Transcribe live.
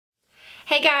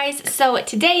Hey guys, so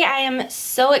today I am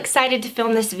so excited to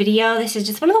film this video. This is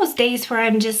just one of those days where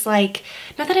I'm just like,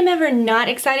 not that I'm ever not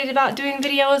excited about doing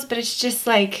videos, but it's just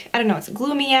like, I don't know, it's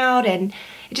gloomy out and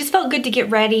it just felt good to get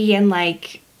ready and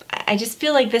like, I just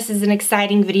feel like this is an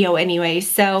exciting video anyway.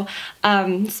 So,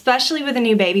 especially with a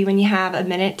new baby, when you have a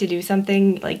minute to do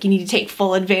something, like you need to take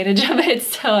full advantage of it.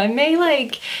 So I may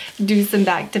like do some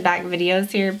back-to-back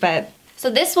videos here, but so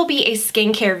this will be a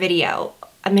skincare video.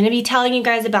 I'm going to be telling you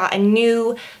guys about a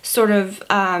new sort of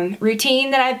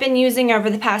routine that I've been using over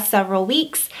the past several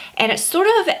weeks, and it's sort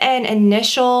of an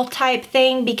initial type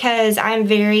thing because I'm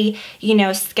very,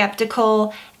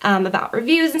 skeptical about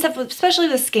reviews and stuff, especially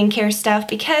with skincare stuff,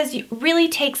 because it really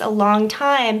takes a long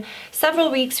time,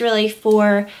 several weeks really,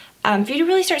 for you to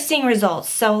really start seeing results.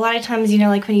 So a lot of times,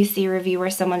 like when you see a review where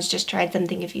someone's just tried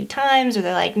something a few times, or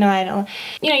they're like, no, I don't,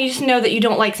 you just know that you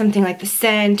don't like something like the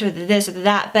scent or the this or the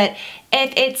that, but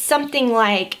if it's something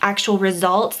like actual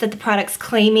results that the product's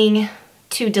claiming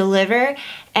to deliver,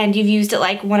 and you've used it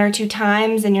like 1 or 2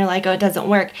 times and you're like, oh, it doesn't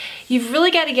work, you've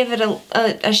really got to give it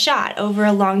a shot over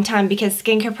a long time, because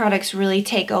skincare products really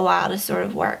take a while to sort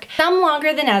of work. Some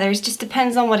longer than others, just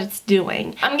depends on what it's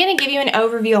doing. I'm going to give you an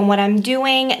overview on what I'm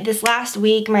doing. This last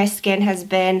week my skin has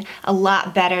been a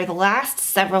lot better. The last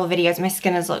several videos my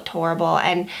skin has looked horrible,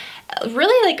 and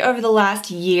really like over the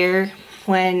last year,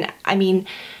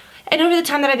 and over the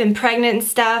time that I've been pregnant and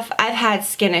stuff, I've had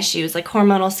skin issues, like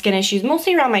hormonal skin issues,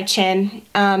 mostly around my chin.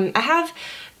 I have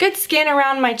good skin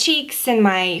around my cheeks and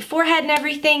my forehead and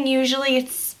everything. Usually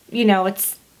it's,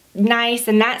 it's nice,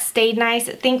 and that stayed nice.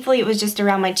 Thankfully it was just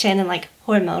around my chin and like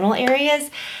hormonal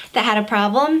areas that had a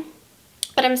problem.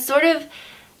 But I'm sort of,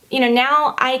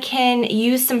 now I can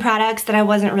use some products that I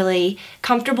wasn't really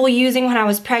comfortable using when I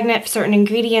was pregnant, certain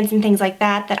ingredients and things like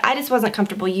that, that I just wasn't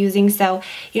comfortable using. So,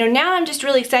 now I'm just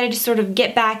really excited to sort of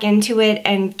get back into it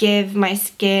and give my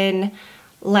skin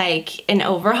like an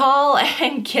overhaul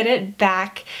and get it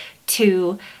back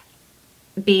to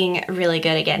being really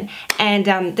good again.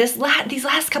 And these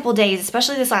last couple days,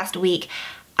 especially this last week,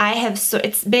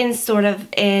 it's been sort of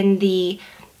in the,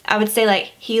 I would say, like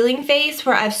healing phase,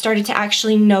 where I've started to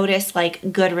actually notice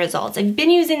like good results. I've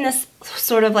been using this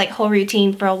sort of like whole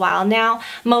routine for a while now,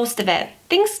 most of it.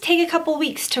 Things take a couple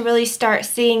weeks to really start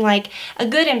seeing like a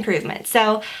good improvement.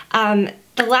 So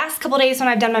the last couple days when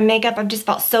I've done my makeup, I've just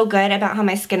felt so good about how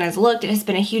my skin has looked. It has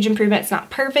been a huge improvement. It's not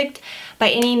perfect by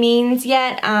any means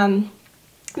yet,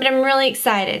 but I'm really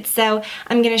excited. So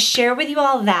I'm going to share with you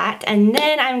all that, and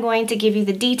then I'm going to give you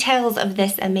the details of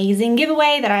this amazing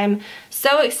giveaway that I'm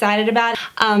so excited about.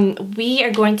 We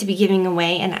are going to be giving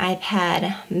away an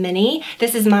iPad mini.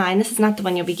 This is mine. This is not the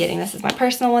one you'll be getting. This is my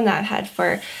personal one that I've had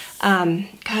for,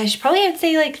 gosh, probably I'd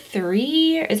say like 3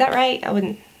 years. Is that right?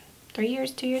 3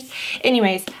 years, 2 years?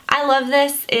 Anyways, I love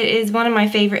this. It is one of my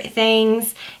favorite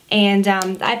things. And the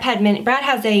iPad mini, Brad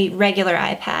has a regular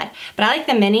iPad, but I like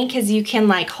the mini because you can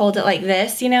like hold it like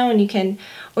this, and you can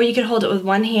hold it with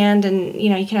one hand, and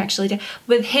you can actually do.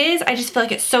 With his, I just feel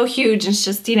like it's so huge, and it's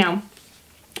just,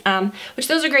 which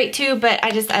those are great too, but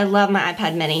I love my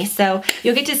iPad mini. So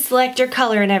you'll get to select your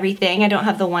color and everything. I don't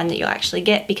have the one that you'll actually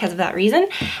get because of that reason.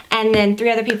 And then 3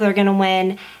 other people are gonna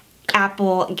win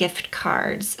Apple gift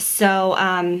cards. So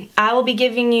I will be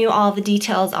giving you all the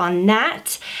details on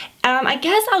that. I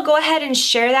guess I'll go ahead and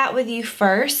share that with you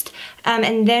first,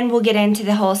 and then we'll get into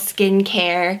the whole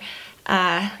skincare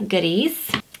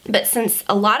goodies. But since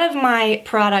a lot of my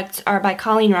products are by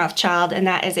Colleen Rothschild, and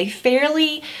that is a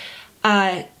fairly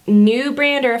new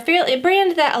brand, or a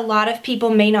brand that a lot of people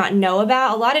may not know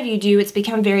about. A lot of you do. It's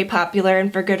become very popular,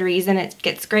 and for good reason. It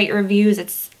gets great reviews.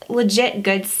 It's legit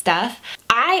good stuff.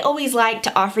 I always like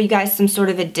to offer you guys some sort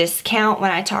of a discount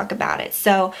when I talk about it.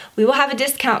 So we will have a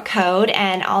discount code,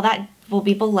 and all that will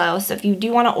be below. So if you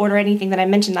do want to order anything that I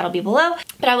mentioned, that'll be below.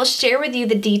 But I will share with you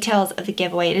the details of the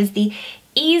giveaway. It is the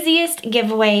easiest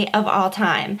giveaway of all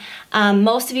time.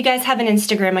 Most of you guys have an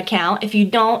Instagram account. If you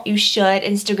don't, you should.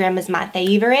 Instagram is my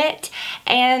favorite,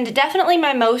 and definitely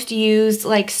my most used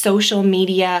like social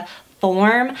media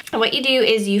form. What you do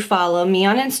is you follow me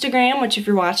on Instagram, which if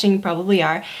you're watching you probably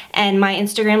are, and my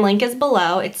Instagram link is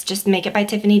below. It's just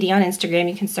MakeupByTiffanyD on Instagram.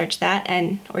 You can search that,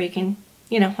 or you can,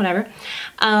 whatever.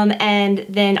 And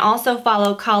then also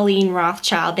follow Colleen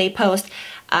Rothschild. They post,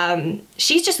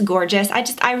 she's just gorgeous.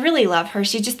 I really love her.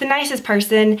 She's just the nicest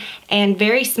person, and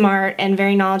very smart and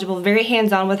very knowledgeable, very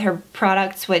hands-on with her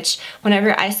products, which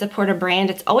whenever I support a brand,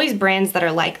 it's always brands that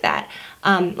are like that,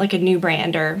 like a new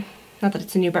brand, or not that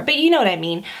it's a new brand, but you know what I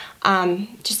mean.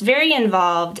 Just very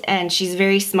involved, and she's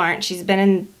very smart. She's been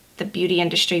in the beauty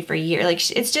industry for years.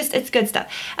 Like, it's good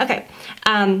stuff. Okay.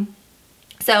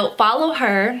 So follow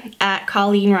her at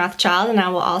Colleen Rothschild, and I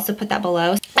will also put that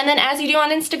below. And then as you do on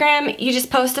Instagram, you just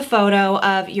post a photo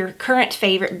of your current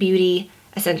favorite beauty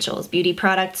essentials, beauty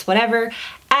products, whatever.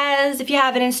 As if you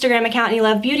have an Instagram account and you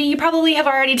love beauty, you probably have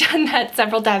already done that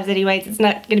several times anyways. It's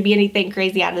not going to be anything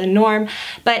crazy out of the norm.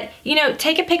 But, you know,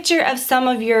 take a picture of some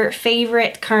of your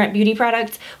favorite current beauty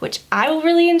products, which I will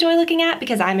really enjoy looking at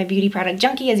because I'm a beauty product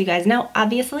junkie, as you guys know,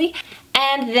 obviously.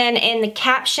 And then in the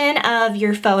caption of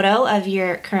your photo of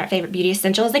your current favorite beauty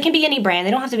essentials, they can be any brand,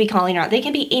 they don't have to be Colleen or they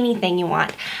can be anything you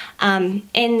want.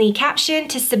 In the caption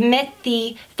to submit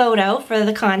the photo for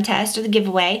the contest or the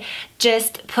giveaway,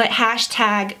 just put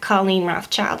hashtag Colleen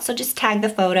Rothschild. So just tag the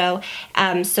photo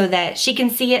so that she can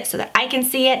see it, so that I can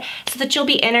see it, so that you'll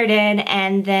be entered in,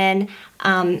 and then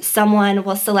someone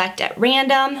will select at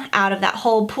random out of that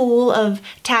whole pool of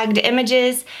tagged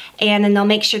images, and then they'll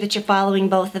make sure that you're following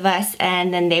both of us,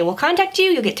 and then they will contact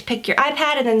you. You'll get to pick your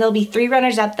iPad, and then there'll be 3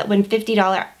 runners-up that win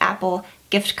 $50 Apple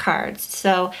gift cards.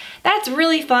 So that's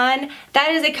really fun.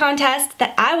 That is a contest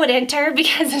that I would enter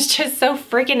because it's just so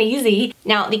freaking easy.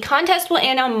 Now, the contest will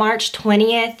end on March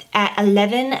 20th at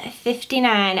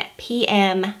 11:59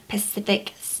 p.m.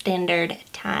 Pacific Standard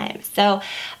Time. So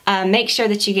make sure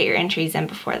that you get your entries in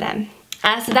before then.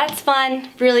 So that's fun,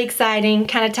 really exciting,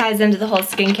 kind of ties into the whole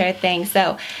skincare thing.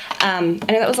 So I know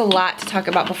that was a lot to talk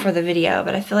about before the video,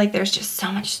 but I feel like there's just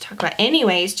so much to talk about.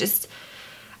 Anyways,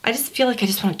 I just feel like I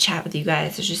just want to chat with you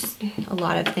guys. There's just a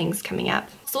lot of things coming up.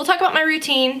 So we'll talk about my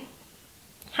routine,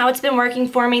 how it's been working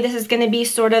for me. This is going to be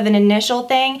sort of an initial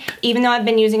thing. Even though I've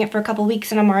been using it for a couple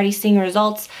weeks and I'm already seeing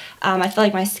results, I feel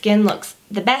like my skin looks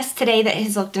the best today that it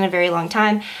has looked in a very long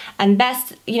time, and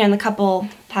best, you know, in the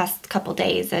past couple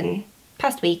days and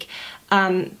past week.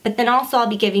 But then also I'll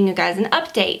be giving you guys an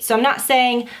update. So I'm not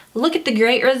saying, look at the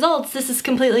great results, this is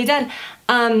completely done.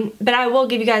 But I will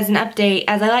give you guys an update,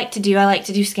 as I like to do. I like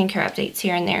to do skincare updates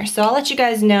here and there. So I'll let you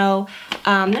guys know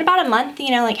in about a month,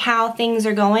 you know, like how things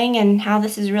are going and how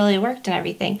this has really worked and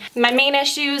everything. My main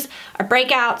issues are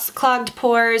breakouts, clogged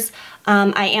pores.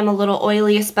 I am a little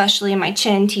oily, especially in my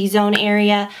chin, T-zone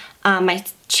area. My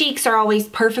cheeks are always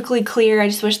perfectly clear. I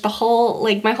just wish my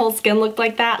whole skin looked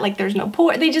like that. Like there's no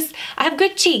pore. I have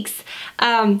good cheeks,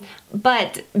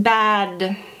 but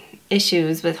bad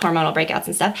issues with hormonal breakouts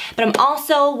and stuff. But I'm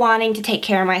also wanting to take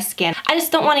care of my skin. I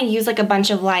just don't want to use like a bunch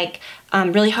of like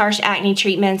really harsh acne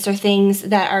treatments or things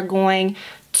that are going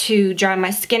to dry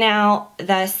my skin out,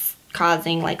 thus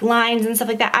causing like lines and stuff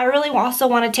like that. I really also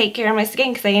want to take care of my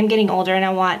skin because I am getting older and I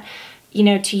want, you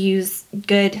know, to use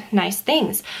good, nice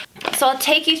things. So I'll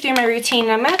take you through my routine.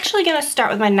 I'm actually gonna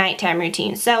start with my nighttime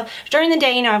routine. So during the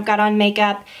day, you know, I've got on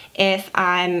makeup. If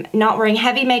I'm not wearing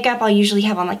heavy makeup, I'll usually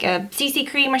have on like a CC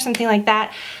cream or something like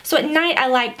that. So at night, I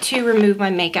like to remove my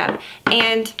makeup.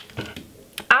 And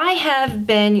I have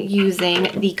been using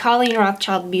the Colleen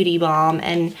Rothschild Beauty Balm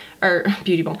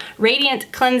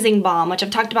Radiant Cleansing Balm, which I've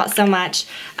talked about so much.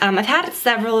 I've had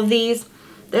several of these.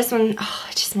 This one, oh,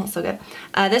 it just smells so good.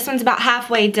 This one's about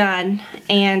halfway done,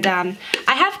 and I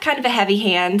have kind of a heavy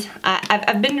hand.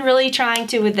 I've been really trying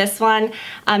to, with this one,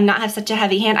 not have such a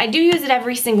heavy hand. I do use it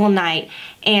every single night,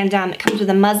 and it comes with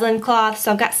a muslin cloth,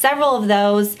 so I've got several of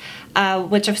those,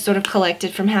 which I've sort of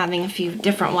collected from having a few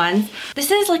different ones.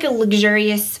 This is like a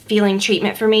luxurious feeling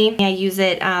treatment for me. I use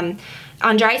it on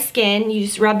dry skin. You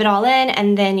just rub it all in,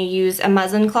 and then you use a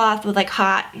muslin cloth with like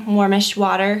hot, warmish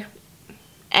water.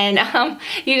 And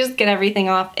you just get everything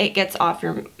off. It gets off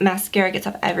your mascara, gets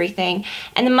off everything.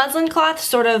 And the muslin cloth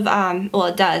sort of, well,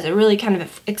 it does. It really kind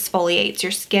of exfoliates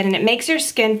your skin, and it makes your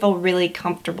skin feel really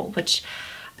comfortable, which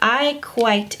I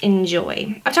quite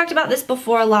enjoy. I've talked about this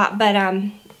before a lot, but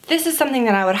this is something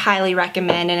that I would highly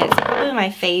recommend, and it's probably my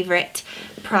favorite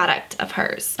product of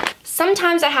hers.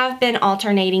 Sometimes I have been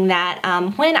alternating that.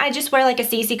 When I just wear like a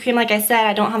CC cream, like I said,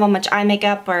 I don't have on much eye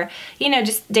makeup, or, you know,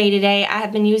 just day to day, I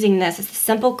have been using this. It's a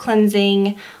simple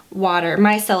cleansing water,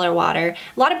 micellar water.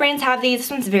 A lot of brands have these.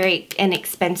 This one's very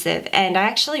inexpensive, and I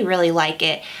actually really like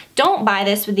it. Don't buy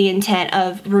this with the intent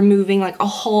of removing like a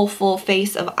whole full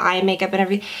face of eye makeup and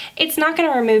everything. It's not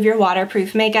going to remove your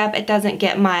waterproof makeup. It doesn't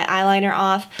get my eyeliner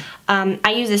off.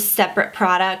 I use a separate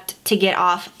product to get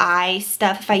off eye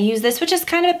stuff if I use this, which is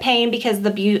kind of a pain because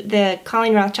the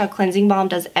Colleen Rothschild Cleansing Balm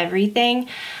does everything.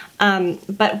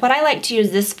 But what I like to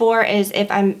use this for is if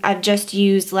I've just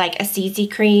used like a CC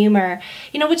cream, or,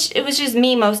 you know, which it was just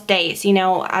me most days, you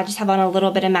know, I just have on a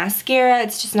little bit of mascara.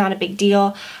 It's just not a big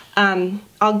deal.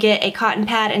 I'll get a cotton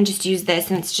pad and just use this,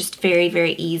 and it's just very,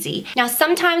 very easy. Now,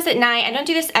 sometimes at night, I don't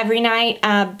do this every night,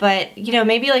 but, you know,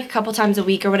 maybe like a couple times a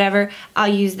week or whatever, I'll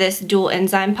use this dual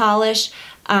enzyme polish.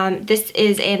 This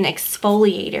is an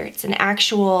exfoliator. It's an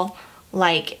actual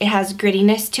like it has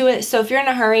grittiness to it. So if you're in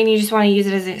a hurry and you just want to use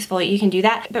it as an exfoliant, you can do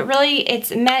that. But really,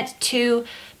 it's meant to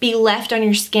be left on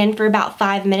your skin for about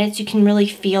 5 minutes. You can really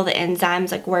feel the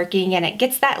enzymes like working, and it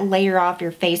gets that layer off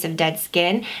your face of dead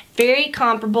skin. Very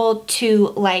comparable to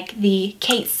like the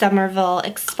Kate Somerville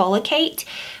Exfoliate,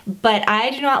 but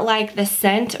I do not like the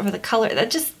scent or the color.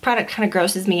 That just product kind of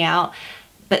grosses me out.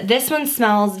 But this one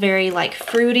smells very like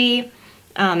fruity.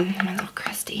 I'm a little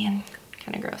crusty and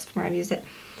kind of gross from where I've used it.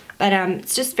 But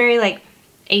it's just very like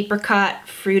apricot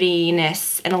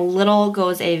fruitiness, and a little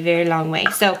goes a very long way.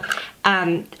 So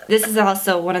this is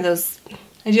also one of those,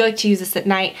 I do like to use this at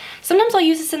night. Sometimes I'll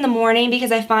use this in the morning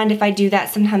because I find if I do that,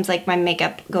 sometimes like my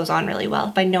makeup goes on really well.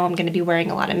 If I know I'm going to be wearing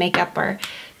a lot of makeup or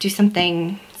do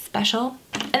something special.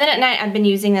 And then at night I've been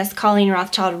using this Colleen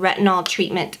Rothschild Retinol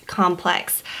Treatment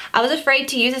Complex. I was afraid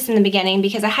to use this in the beginning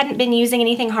because I hadn't been using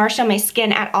anything harsh on my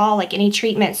skin at all, like any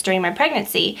treatments during my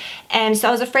pregnancy. And so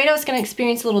I was afraid I was going to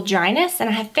experience a little dryness, and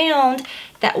I have found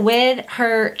that with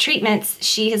her treatments,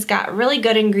 she has got really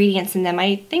good ingredients in them.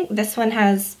 I think this one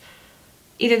has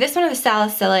either this one or the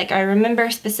salicylic. I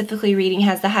remember specifically reading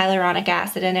has the hyaluronic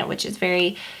acid in it, which is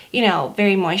very, you know,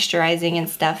 very moisturizing and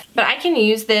stuff. But I can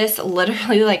use this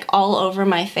literally like all over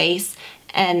my face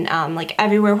and like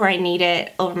everywhere where I need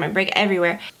it, over my break,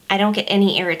 everywhere. I don't get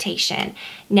any irritation.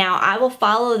 Now I will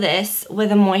follow this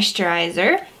with a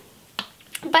moisturizer,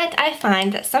 but I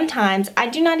find that sometimes I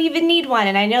do not even need one,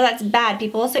 and I know that's bad.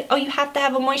 People will say, oh, you have to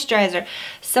have a moisturizer.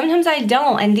 Sometimes I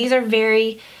don't, and these are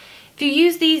very, if you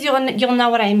use these, you'll know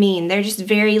what I mean. They're just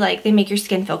very like, they make your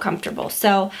skin feel comfortable.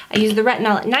 So I use the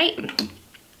retinol at night.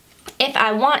 If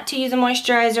I want to use a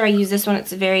moisturizer, I use this one.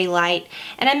 It's very light,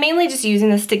 and I'm mainly just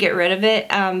using this to get rid of it.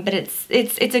 But it's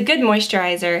a good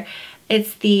moisturizer.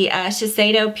 It's the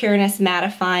Shiseido Pureness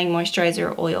Mattifying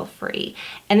Moisturizer Oil Free,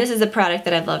 and this is a product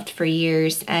that I've loved for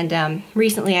years. And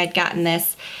recently I'd gotten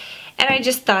this, and I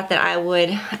just thought that I would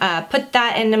put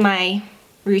that into my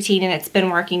routine, and it's been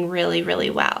working really,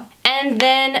 really well. And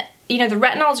then, you know, the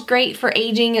retinol is great for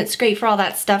aging. It's great for all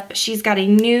that stuff, but she's got a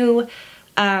new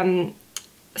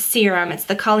serum. It's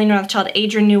the Colleen Rothschild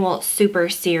Age Renewal Super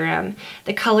Serum.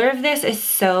 The color of this is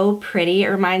so pretty. It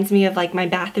reminds me of like my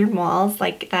bathroom walls,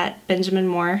 like that Benjamin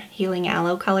Moore Healing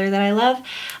Aloe color that I love.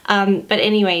 But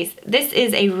anyways, this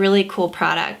is a really cool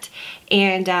product,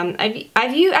 and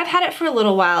I've had it for a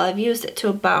little while. I've used it to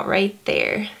about right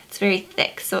there. It's very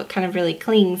thick, so it kind of really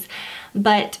clings.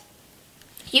 But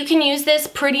you can use this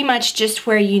pretty much just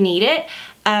where you need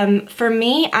it. For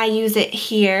me, I use it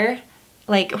here,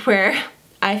 like where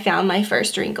I found my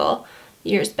first wrinkle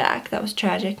years back. That was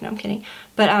tragic. No, I'm kidding.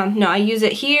 But no, I use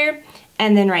it here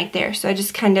and then right there. So I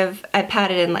just kind of, I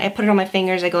pat it in, like I put it on my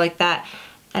fingers, I go like that,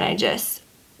 and I just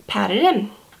pat it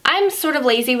in. I'm sort of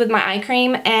lazy with my eye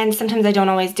cream, and sometimes I don't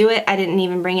always do it. I didn't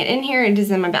even bring it in here. It is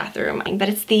in my bathroom. But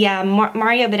it's the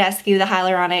Mario Badescu, the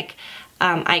hyaluronic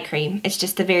eye cream. It's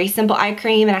just a very simple eye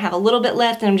cream, and I have a little bit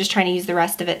left, and I'm just trying to use the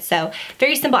rest of it. So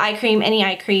very simple eye cream, any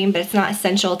eye cream, but it's not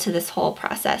essential to this whole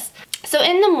process. So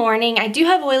in the morning, I do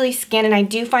have oily skin, and I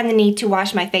do find the need to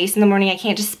wash my face in the morning. I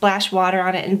can't just splash water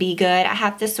on it and be good. I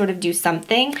have to sort of do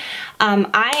something.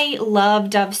 I love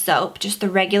Dove soap, just the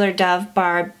regular Dove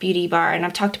Bar Beauty Bar, and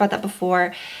I've talked about that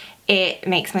before. It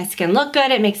makes my skin look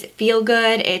good, it makes it feel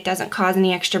good, it doesn't cause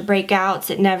any extra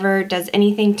breakouts, it never does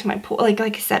anything to my pores.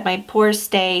 Like I said, my pores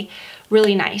stay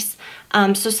really nice.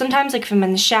 So sometimes, like if I'm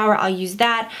in the shower, I'll use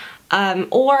that.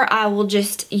 Or I will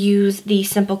just use the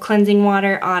simple cleansing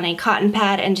water on a cotton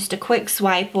pad, and just a quick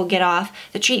swipe will get off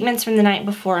the treatments from the night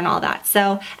before and all that.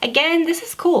 So again, this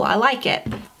is cool. I like it.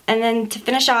 And then to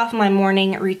finish off my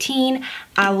morning routine,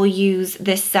 I will use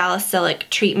this salicylic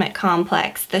treatment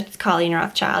complex, the Colleen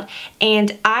Rothschild.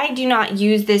 And I do not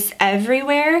use this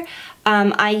everywhere.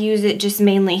 I use it just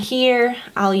mainly here.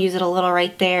 I'll use it a little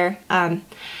right there.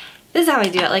 This is how I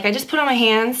do it. Like I just put it on my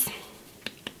hands,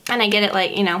 and I get it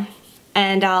like, you know,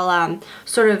 and I'll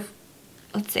sort of,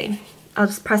 let's see, I'll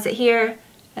just press it here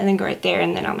and then go right there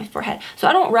and then on my forehead. So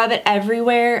I don't rub it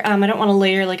everywhere. I don't want to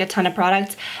layer like a ton of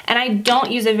products, and I don't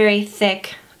use a very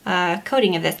thick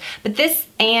coating of this. But this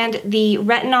and the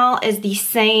retinol is the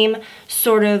same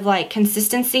sort of like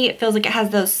consistency. It feels like it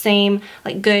has those same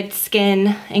like good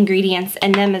skin ingredients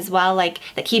in them as well, like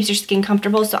that keeps your skin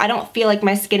comfortable. So I don't feel like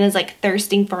my skin is like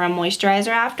thirsting for a moisturizer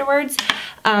afterwards.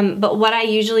 But what I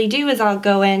usually do is I'll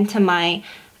go into my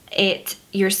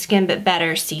Your Skin But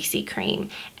Better CC cream,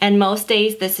 and most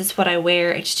days this is what I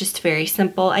wear. It's just very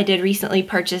simple. I did recently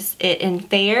purchase it in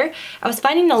Fair. I was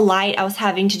finding the light, I was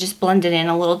having to just blend it in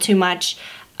a little too much.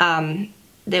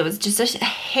 It was just a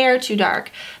hair too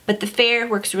dark, but the Fair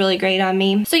works really great on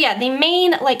me. So yeah, the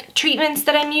main like treatments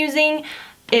that I'm using,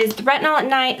 is the retinol at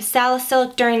night,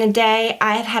 salicylic during the day.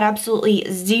 I have had absolutely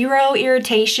zero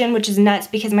irritation, which is nuts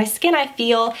because my skin, I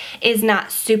feel, is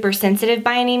not super sensitive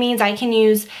by any means. I can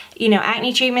use, you know,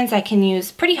 acne treatments, I can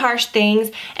use pretty harsh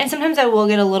things, and sometimes I will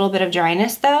get a little bit of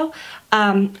dryness though.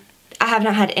 I have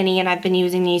not had any, and I've been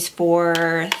using these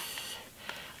for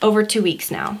over 2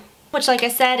 weeks now, which, like I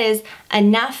said, is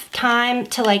enough time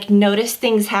to like notice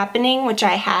things happening, which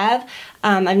I have.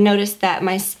 I've noticed that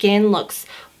my skin looks,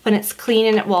 when it's clean,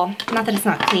 and well, not that it's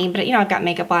not clean, but you know, I've got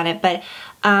makeup on it, but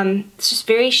it's just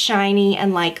very shiny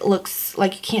and like looks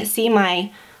like you can't see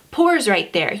my pores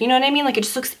right there. You know what I mean? Like it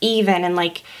just looks even, and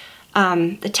like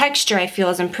the texture I feel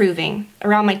is improving.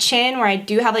 Around my chin, where I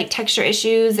do have like texture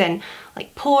issues and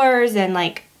like pores and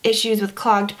like issues with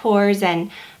clogged pores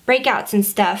and breakouts and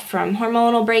stuff from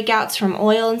hormonal breakouts from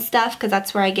oil and stuff, because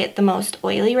that's where I get the most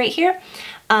oily right here.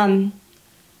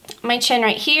 My chin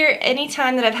right here,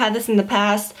 anytime that I've had this in the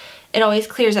past, it always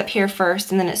clears up here first,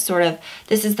 and then it's sort of,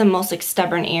 this is the most like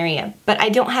stubborn area. But I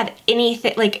don't have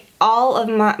anything, like all of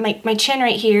my chin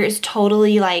right here is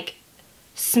totally like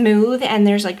smooth, and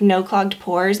there's like no clogged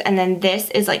pores, and then this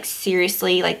is like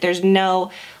seriously, like there's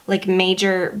no like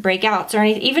major breakouts or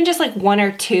anything. Even just like 1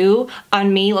 or 2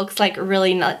 on me looks like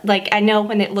really not, like I know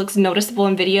when it looks noticeable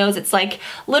in videos, it's like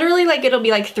literally like it'll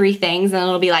be like 3 things and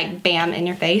it'll be like bam in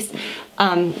your face.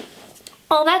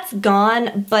 All that's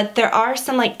gone, but there are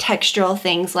some like textural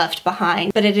things left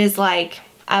behind, but it is like,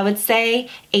 I would say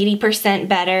 80%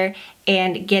 better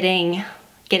and getting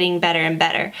better and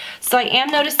better. So I am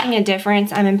noticing a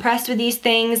difference. I'm impressed with these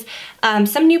things.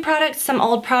 Some new products, some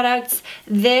old products.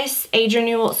 This Age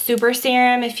Renewal Super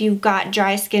Serum, if you've got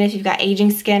dry skin, if you've got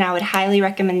aging skin, I would highly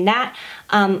recommend that.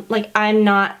 Like I'm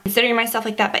not considering myself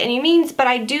like that by any means, but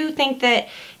I do think that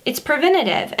it's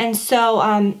preventative. And so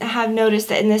I have noticed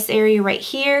that in this area right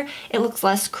here, it looks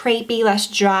less crepey, less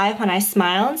dry when I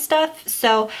smile and stuff.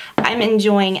 So I'm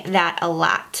enjoying that a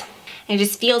lot. It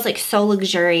just feels like so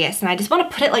luxurious, and I just want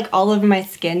to put it like all over my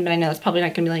skin, but I know that's probably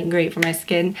not going to be like great for my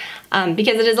skin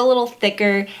because it is a little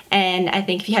thicker, and I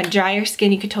think if you had drier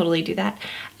skin, you could totally do that,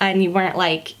 and you weren't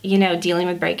like, you know, dealing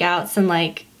with breakouts and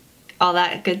like all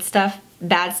that good stuff.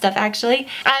 Bad stuff actually.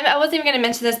 I wasn't even going to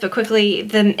mention this, but quickly,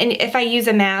 if I use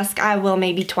a mask, I will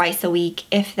maybe twice a week,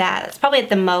 if that. That's probably at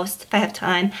the most if I have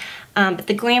time. But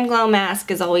the Glam Glow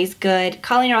mask is always good.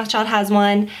 Colleen Rothschild has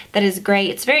one that is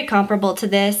great. It's very comparable to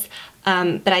this,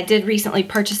 but I did recently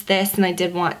purchase this, and I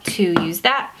did want to use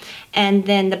that. And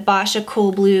then the Basha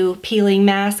Cool Blue peeling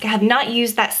mask. I have not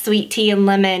used that sweet tea and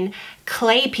lemon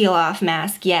clay peel off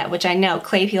mask yet, which I know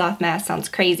clay peel off mask sounds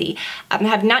crazy. I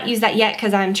have not used that yet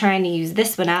because I'm trying to use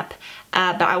this one up,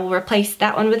 but I will replace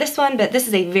that one with this one. But this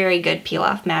is a very good peel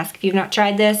off mask. If you've not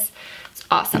tried this, it's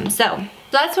awesome. So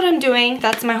that's what I'm doing.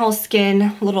 That's my whole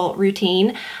skin little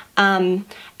routine.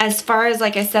 As far as,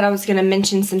 like I said, I was going to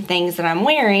mention some things that I'm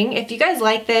wearing. If you guys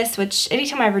like this, which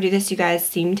anytime I ever do this, you guys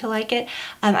seem to like it.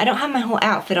 I don't have my whole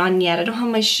outfit on yet. I don't have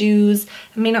my shoes.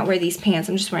 I may not wear these pants.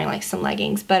 I'm just wearing like some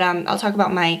leggings. But I'll talk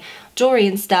about my jewelry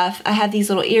and stuff. I have these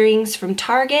little earrings from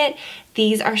Target.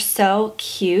 These are so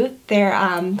cute. They're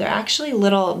actually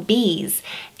little bees.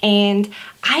 And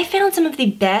I found some of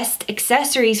the best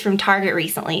accessories from Target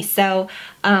recently. So,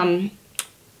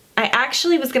 I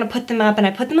actually was going to put them up, and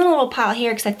I put them in a little pile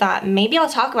here because I thought maybe I'll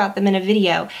talk about them in a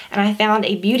video, and I found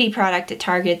a beauty product at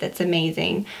Target that's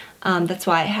amazing. That's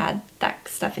why I had that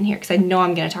stuff in here, because I know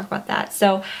I'm going to talk about that.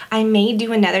 So I may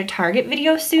do another Target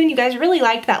video soon. You guys really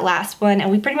liked that last one,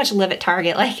 and we pretty much live at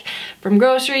Target, like from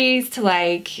groceries to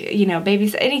like, you know,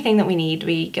 babies, anything that we need,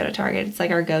 we go to Target. It's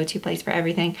like our go-to place for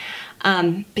everything.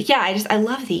 But yeah, I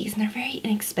love these, and they're very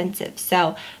inexpensive.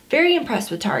 So very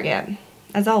impressed with Target,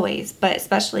 as always, but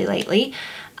especially lately.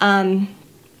 And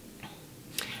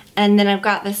then I've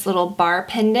got this little bar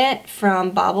pendant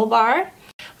from Bauble Bar,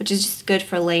 which is just good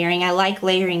for layering. I like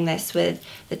layering this with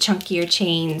the chunkier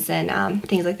chains and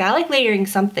things like that. I like layering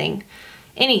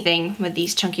anything with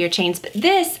these chunkier chains. But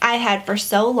this I had for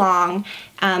so long.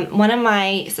 One of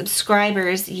my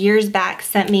subscribers years back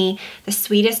sent me the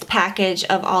sweetest package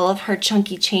of all of her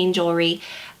chunky chain jewelry.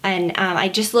 And I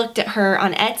just looked at her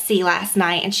on Etsy last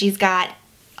night, and she's got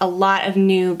a lot of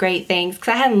new great things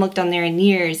because I hadn't looked on there in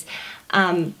years.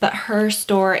 But her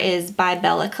store is by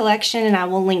Bella Collection, and I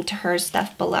will link to her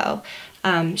stuff below.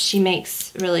 She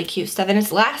makes really cute stuff, and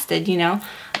it's lasted, you know.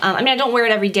 I mean, I don't wear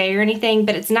it every day or anything,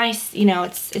 but it's nice, you know,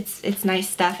 it's nice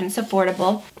stuff, and it's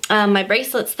affordable. My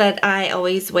bracelets that I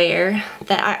always wear,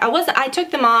 that I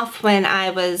took them off when I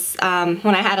was,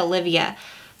 when I had Olivia.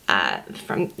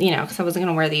 from, you know, because I wasn't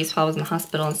going to wear these while I was in the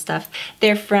hospital and stuff.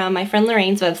 They're from my friend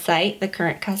Lorraine's website, The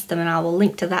Current Custom, and I will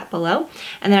link to that below.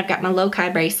 And then I've got my low-kai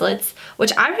bracelets,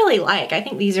 which I really like. I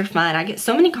think these are fun. I get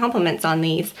so many compliments on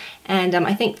these, and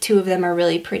I think 2 of them are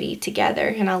really pretty together,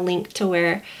 and I'll link to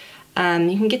where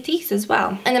you can get these as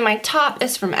well. And then my top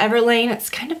is from Everlane. It's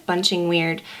kind of bunching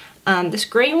weird. This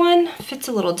gray one fits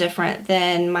a little different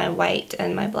than my white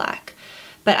and my black.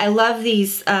 But I love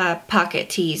these pocket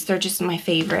tees. They're just my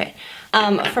favorite.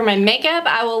 For my makeup,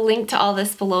 I will link to all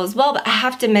this below as well, but I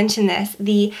have to mention this.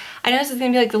 I know this is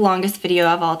going to be like the longest video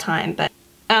of all time, but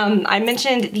I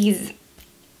mentioned these,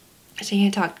 I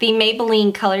can't talk, the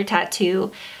Maybelline Color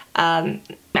Tattoo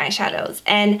eyeshadows,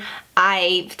 and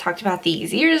I've talked about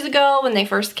these years ago when they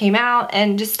first came out,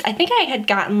 and just I think I had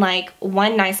gotten like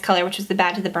one nice color, which was the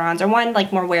Bad to the Bronze, or one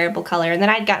like more wearable color, and then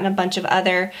I'd gotten a bunch of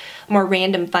other more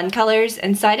random fun colors,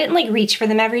 and so I didn't like reach for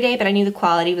them every day, but I knew the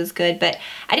quality was good, but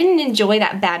I didn't enjoy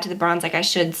that Bad to the Bronze like I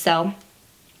should, so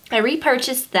I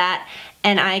repurchased that,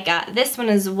 and I got this one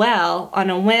as well on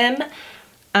a whim.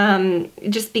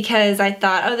 Just because I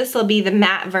thought, oh, this will be the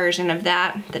matte version of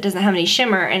that doesn't have any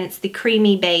shimmer, and it's the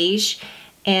creamy beige,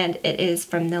 and it is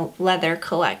from the leather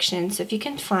collection. So if you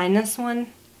can find this one,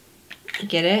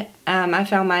 get it. I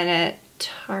found mine at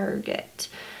Target.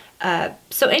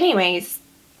 So anyways,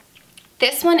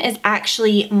 this one is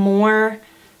actually more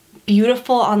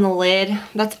beautiful on the lid.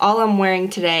 That's all I'm wearing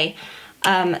today,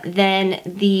 than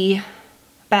the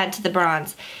Bad to the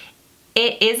Bronze.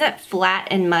 It isn't flat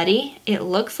and muddy. It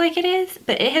looks like it is,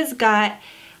 but it has got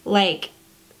like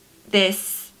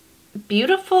this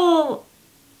beautiful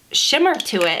shimmer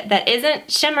to it that isn't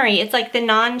shimmery. It's like the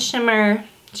non-shimmer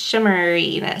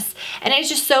shimmeriness, and it's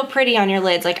just so pretty on your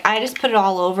lids. Like I just put it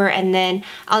all over, and then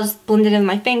I'll just blend it in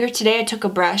my finger. Today I took a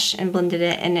brush and blended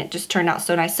it, and it just turned out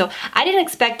so nice. So I didn't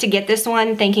expect to get this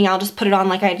one thinking I'll just put it on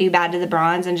like I do Bad to the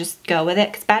Bronze and just go with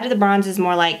it, because Bad to the Bronze is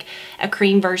more like a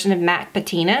cream version of MAC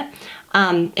Patina.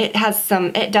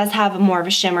 It does have more of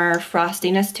a shimmer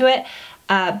frostiness to it,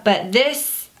 but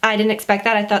this, I didn't expect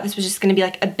that. I thought this was just going to be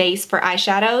like a base for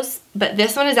eyeshadows, but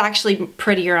this one is actually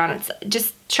prettier on it.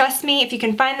 Just trust me, if you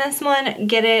can find this one,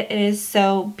 get it. It is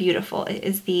so beautiful. It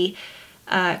is the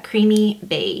creamy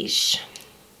beige.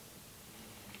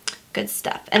 Good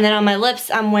stuff. And then on my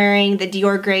lips, I'm wearing the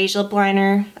Dior Grage lip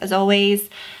liner, as always.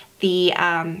 The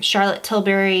Charlotte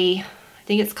Tilbury, I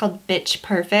think it's called Bitch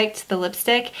Perfect, the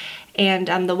lipstick, and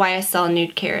the YSL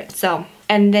Nude Carrot. So,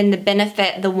 and then the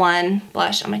Benefit, the One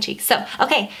blush on my cheeks. So,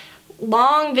 okay,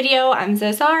 long video. I'm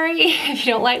so sorry if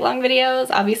you don't like long videos.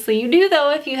 Obviously you do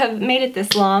though if you have made it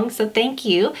this long, so thank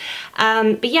you.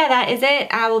 But yeah, that is it.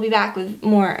 I will be back with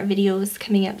more videos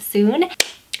coming up soon.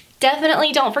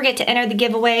 Definitely don't forget to enter the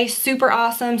giveaway. Super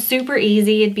awesome, super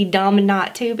easy. It'd be dumb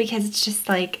not to, because it's just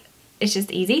like, it's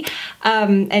just easy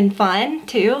and fun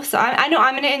too. So I know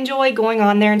I'm going to enjoy going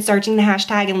on there and searching the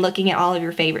hashtag and looking at all of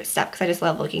your favorite stuff, because I just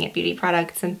love looking at beauty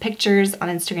products and pictures on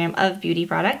Instagram of beauty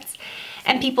products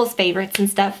and people's favorites and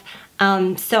stuff.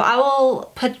 So I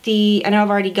will put I know I've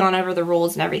already gone over the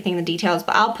rules and everything, the details,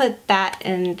 but I'll put that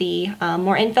in the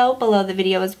more info below the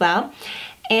video as well.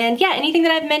 And yeah, anything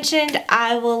that I've mentioned,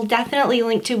 I will definitely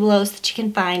link to below so that you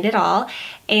can find it all.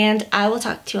 And I will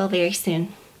talk to you all very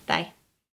soon. Bye.